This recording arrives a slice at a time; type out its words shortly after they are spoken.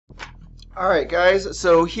Alright guys,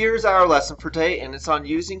 so here's our lesson for today, and it's on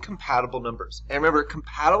using compatible numbers. And remember,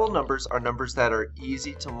 compatible numbers are numbers that are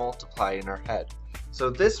easy to multiply in our head. So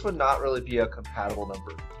this would not really be a compatible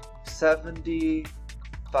number.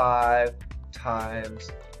 75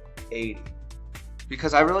 times 80.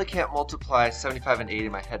 Because I really can't multiply 75 and 80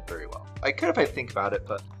 in my head very well. I could if I think about it,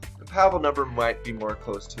 but a compatible number might be more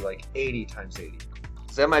close to like 80 times 80.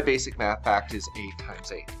 So then my basic math fact is 8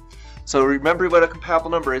 times 8. So remember what a compatible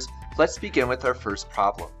number is. Let's begin with our first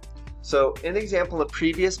problem. So in the example on the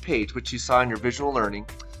previous page, which you saw in your visual learning,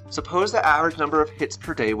 suppose the average number of hits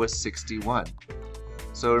per day was 61.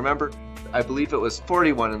 So remember, I believe it was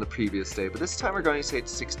 41 in the previous day, but this time we're going to say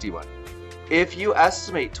it's 61. If you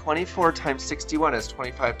estimate 24 times 61 as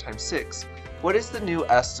 25 times 6, what is the new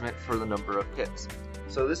estimate for the number of hits?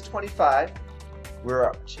 So this 25,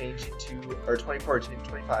 we're changing to, or 24 we're changing to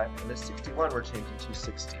 25, and this 61 we're changing to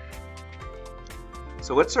 60.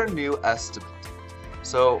 So what's our new estimate?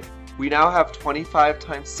 So we now have 25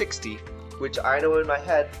 times 60, which I know in my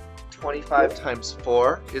head, 25 times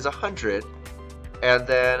 4 is 100, and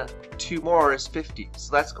then 2 more is 50.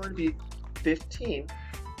 So that's going to be 15,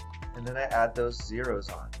 and then I add those zeros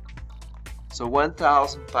on. So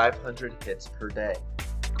 1,500 hits per day.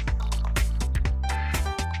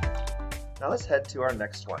 Now let's head to our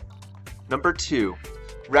next one. Number 2.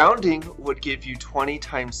 Rounding would give you 20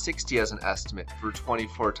 times 60 as an estimate for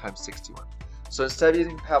 24 times 61. So instead of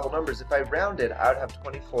using compatible numbers, if I rounded, I would have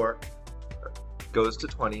 24 goes to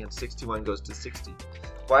 20 and 61 goes to 60.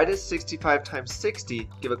 Why does 65 times 60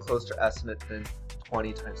 give a closer estimate than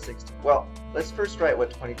 20 times 60? Well, let's first write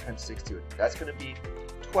what 20 times 60 would be. That's going to be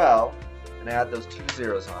 12, and add those 2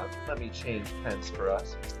 zeros on. Let me change pens for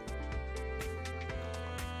us.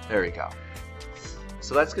 There we go.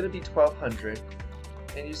 So that's going to be 1,200.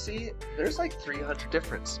 And you see, there's like 300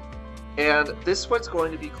 difference. And this one's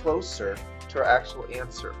going to be closer to our actual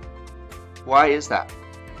answer. Why is that?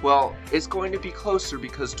 Well, it's going to be closer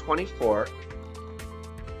because 24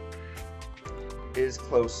 is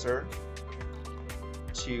closer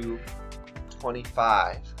to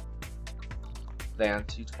 25 than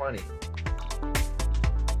to 20.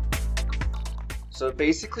 So it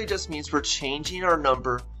basically just means we're changing our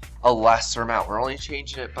number a lesser amount. We're only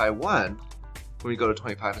changing it by 1 when we go to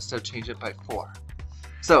 25 instead of changing it by 4.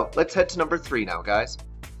 So let's head to number 3 now, guys.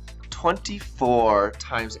 24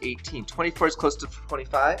 times 18. 24 is close to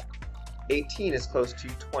 25. 18 is close to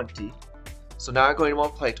 20. So now I'm going to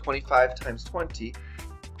multiply 25 times 20.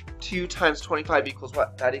 2 times 25 equals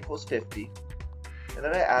what? That equals 50. And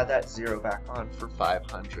then I add that 0 back on for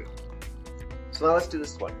 500. So now let's do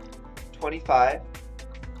this one. 25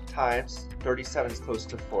 times 37 is close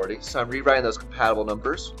to 40. So I'm rewriting those compatible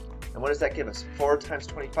numbers. And what does that give us? 4 times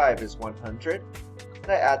 25 is 100.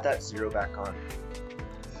 And I add that 0 back on.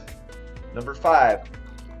 Number 5.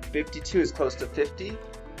 52 is close to 50.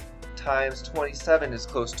 Times 27 is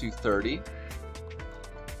close to 30.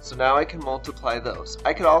 So now I can multiply those.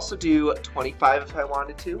 I could also do 25 if I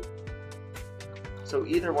wanted to. So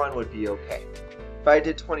either one would be okay. If I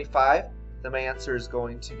did 25, then my answer is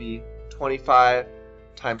going to be 25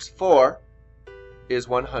 times 4 is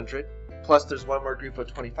 100. Plus there's one more group of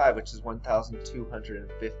 25, which is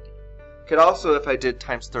 1,250. Could also, if I did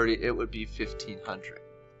times 30, it would be 1,500.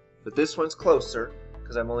 But this one's closer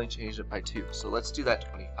because I'm only changed it by 2. So let's do that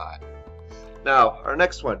 25. Now, our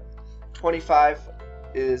next one. 25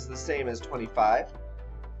 is the same as 25.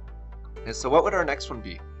 And so what would our next one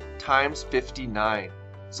be? Times 59.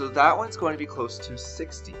 So that one's going to be close to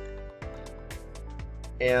 60.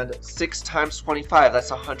 And 6 times 25,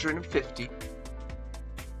 that's 150.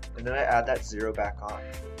 And then I add that 0 back on.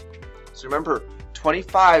 So remember,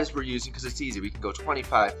 25s we're using because it's easy. We can go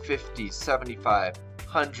 25, 50, 75,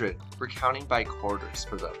 100. We're counting by quarters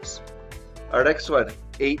for those. Our next one,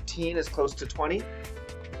 18 is close to 20.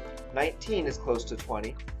 19 is close to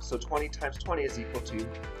 20. So 20 times 20 is equal to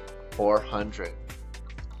 400.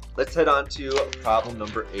 Let's head on to problem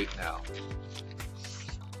number 8 now.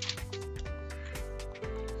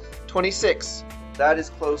 26, that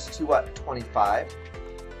is close to what? 25.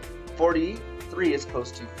 43 is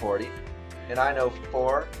close to 40, and I know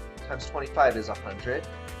 4 times 25 is 100,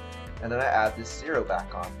 and then I add this 0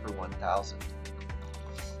 back on for 1,000.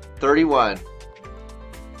 31.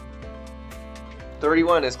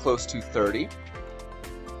 31 is close to 30.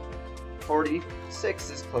 46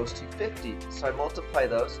 is close to 50, so I multiply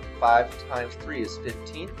those. 5 times 3 is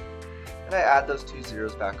 15, and I add those 2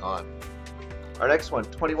 zeros back on. Our next one,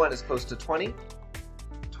 21 is close to 20.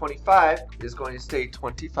 25 is going to stay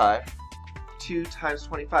 25. 2 times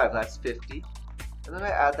 25, that's 50. And then I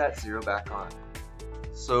add that 0 back on.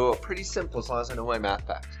 So pretty simple as long as I know my math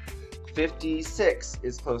facts. 56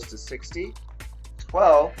 is close to 60.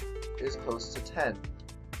 12 is close to 10.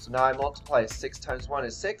 So now I multiply 6 times 1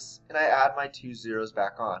 is 6, and I add my 2 zeros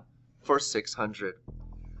back on for 600.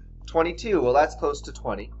 22, well that's close to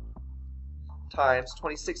 20, times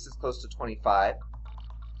 26 is close to 25.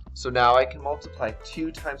 So now I can multiply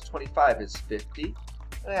 2 times 25 is 50,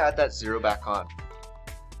 and I add that 0 back on.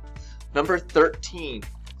 Number 13,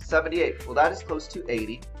 78, well that is close to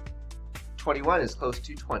 80. 21 is close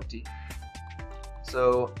to 20.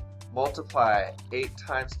 So multiply 8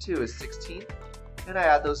 times 2 is 16, and I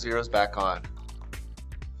add those zeros back on.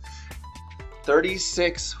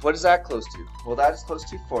 36, what is that close to? Well, that is close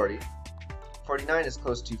to 40. 49 is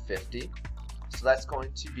close to 50, so that's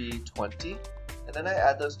going to be 20, and then I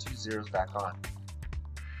add those 2 zeros back on.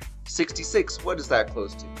 66, what is that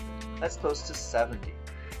close to? That's close to 70.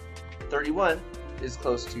 31 is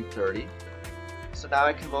close to 30, so now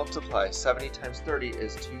I can multiply 70 times 30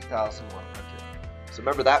 is 2,100. So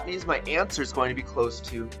remember, that means my answer is going to be close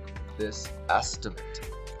to this estimate.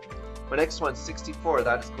 My next one, 64,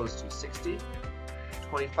 that is close to 60.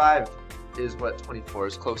 25 is what 24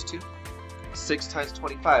 is close to. 6 times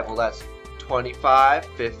 25, well that's 25,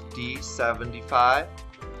 50, 75,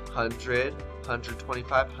 100,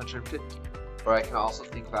 125, 150. Or I can also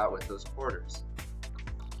think about with those quarters.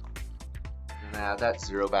 And add that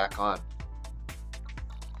 0 back on.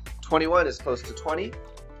 21 is close to 20.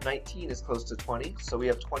 19 is close to 20, so we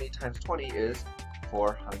have 20 times 20 is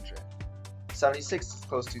 400. 76 is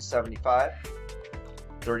close to 75.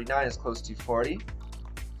 39 is close to 40.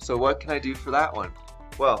 So what can I do for that one?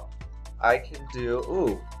 Well, I can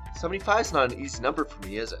do, 75 is not an easy number for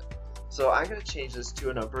me, is it? So I'm going to change this to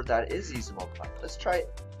a number that is easy to multiply. Let's try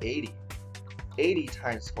 80. 80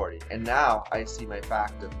 times 40, and now I see my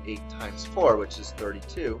fact of 8 times 4, which is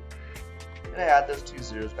 32, and I add those 2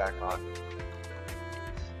 zeros back on.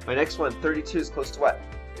 My next one, 32 is close to what?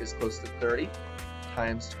 Is close to 30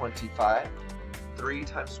 times 25. 3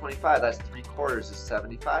 times 25, that's 3/4 is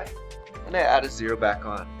 75. And I add a 0 back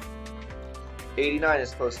on. 89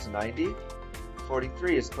 is close to 90.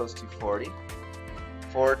 43 is close to 40.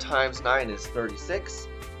 4 times 9 is 36.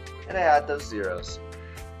 And I add those zeros.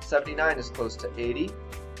 79 is close to 80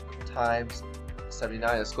 times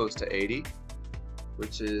 79 is close to 80,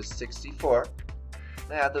 which is 64.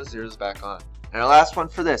 And I add those zeros back on. And our last one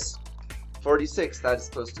for this, 46, that is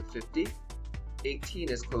close to 50. 18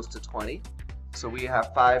 is close to 20. So we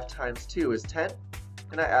have 5 times 2 is 10.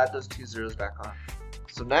 And I add those 2 zeros back on.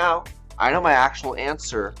 So now I know my actual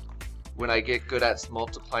answer when I get good at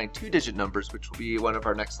multiplying 2-digit numbers, which will be one of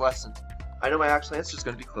our next lessons. I know my actual answer is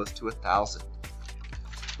going to be close to 1,000.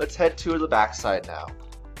 Let's head to the back side now.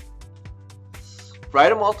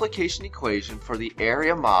 Write a multiplication equation for the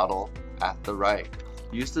area model at the right.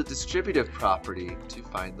 Use the distributive property to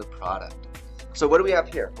find the product. So what do we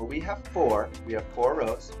have here? Well, we have 4. We have 4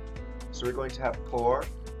 rows. So we're going to have 4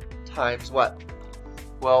 times what?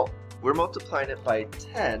 Well, we're multiplying it by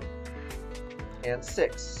 10 and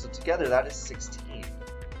 6. So together that is 16.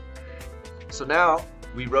 So now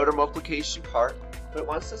we wrote our multiplication part, but it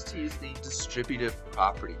wants us to use the distributive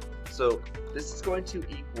property. So this is going to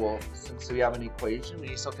equal, since we have an equation, we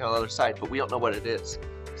need something on the other side, but we don't know what it is.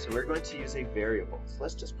 So we're going to use a variable. So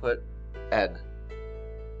let's just put n.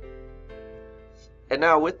 And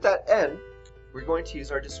now with that n, we're going to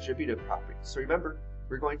use our distributive property. So remember,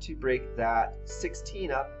 we're going to break that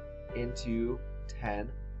 16 up into 10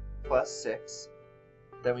 plus 6.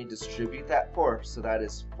 Then we distribute that 4, so that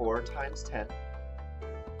is 4 times 10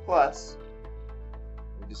 plus,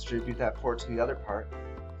 we distribute that 4 to the other part,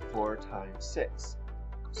 4 times 6.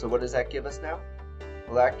 So what does that give us now?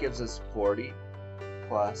 Well, that gives us 40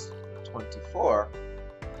 plus 24,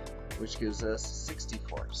 which gives us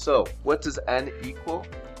 64. So what does n equal?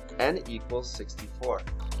 N equals 64.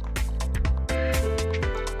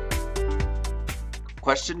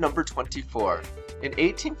 Question number 24. In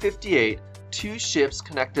 1858, 2 ships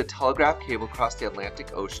connected a telegraph cable across the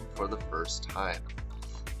Atlantic Ocean for the first time.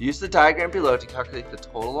 Use the diagram below to calculate the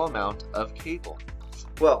total amount of cable.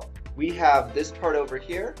 Well, we have this part over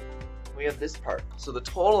here, we have this part. So the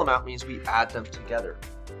total amount means we add them together.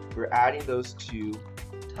 We're adding those 2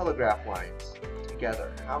 telegraph lines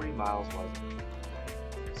together. How many miles was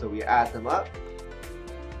it? So we add them up,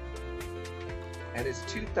 and it's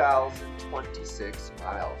 2,026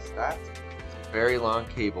 miles. That's a very long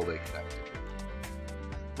cable they connected.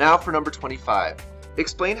 Now for number 25.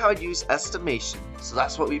 Explain how I'd use estimation, so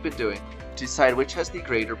that's what we've been doing, to decide which has the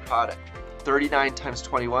greater product, 39 times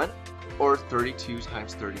 21 or 32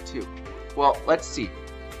 times 32. Well, let's see.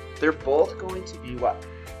 They're both going to be what?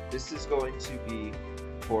 This is going to be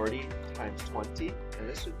 40 times 20, and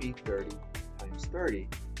this would be 30 times 30,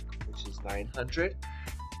 which is 900,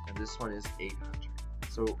 and this one is 800.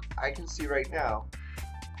 So I can see right now,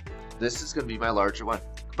 this is going to be my larger one.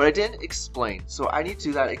 But I didn't explain, so I need to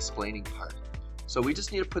do that explaining part. So we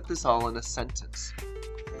just need to put this all in a sentence.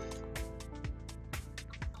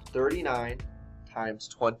 39 times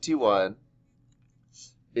 21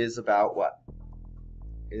 is about what?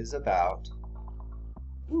 Is about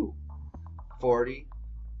 40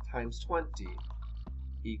 times 20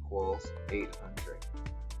 equals 800.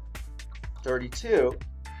 32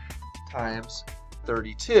 times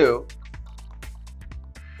 32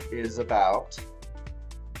 is about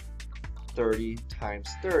 30 times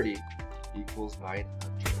 30 equals 900.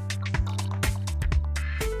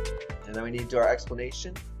 And then we need to do our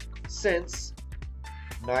explanation. Since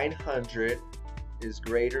 900 is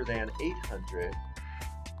greater than 800,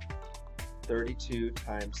 32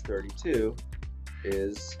 times 32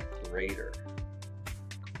 is greater.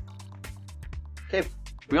 Okay,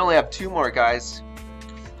 we only have 2 more, guys.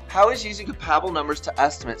 How is using compatible numbers to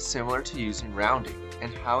estimate similar to using rounding?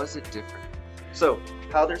 And how is it different? So,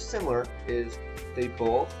 how they're similar is they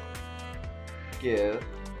both give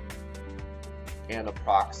an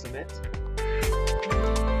approximate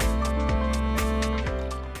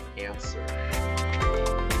answer.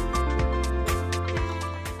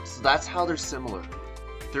 So that's how they're similar.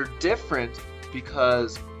 They're different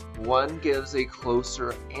because one gives a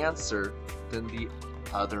closer answer than the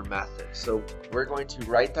other method. So we're going to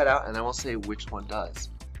write that out and then we'll say which one does.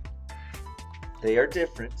 They are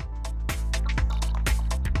different.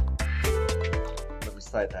 Let me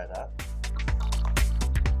slide that up.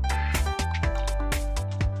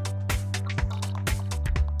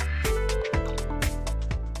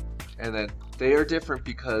 And then they are different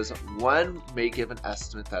because one may give an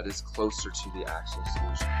estimate that is closer to the actual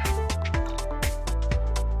solution.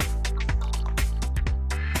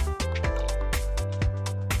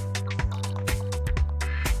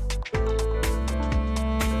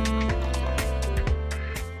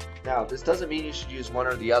 Now, this doesn't mean you should use one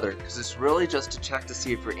or the other, because it's really just to check to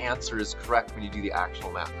see if your answer is correct when you do the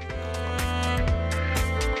actual math.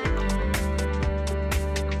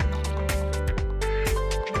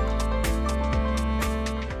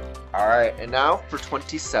 Alright, and now for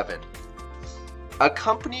 27. A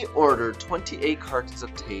company ordered 28 cartons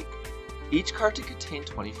of tape. Each carton contained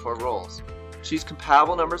 24 rolls. Choose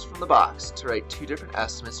compatible numbers from the box to write 2 different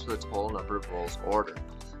estimates for the total number of rolls ordered.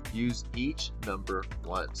 Use each number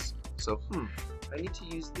once. So, I need to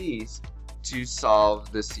use these to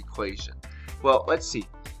solve this equation. Well, let's see.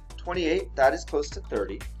 28, that is close to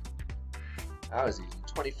 30. That was easy.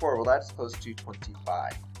 24, well, that's close to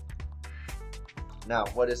 25. Now,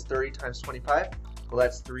 what is 30 times 25? Well,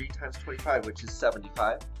 that's 3 times 25, which is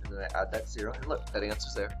 75. And then I add that 0, and look, that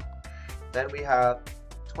answer's there. Then we have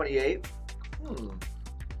 28.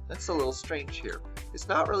 That's a little strange here. It's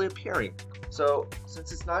not really appearing. So,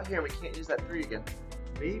 since it's not here, we can't use that 3 again.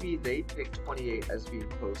 Maybe they picked 28 as being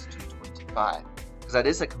close to 25, because that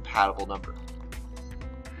is a compatible number.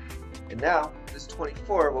 And now, this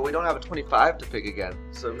 24, well, we don't have a 25 to pick again,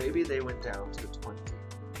 so maybe they went down to 20.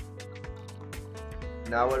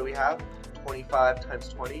 Now what do we have? 25 times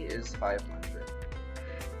 20 is 500.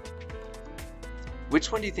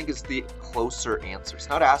 Which one do you think is the closer answer? It's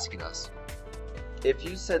not asking us. If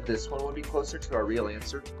you said this one would be closer to our real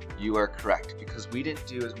answer, you are correct, because we didn't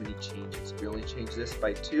do as many changes. We only changed this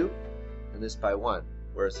by 2 and this by 1,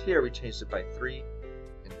 whereas here we changed it by 3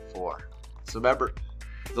 and 4. So remember,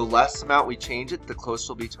 the less amount we change it, the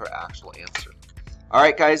closer will be to our actual answer.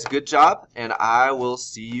 Alright guys, good job, and I will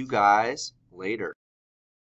see you guys later.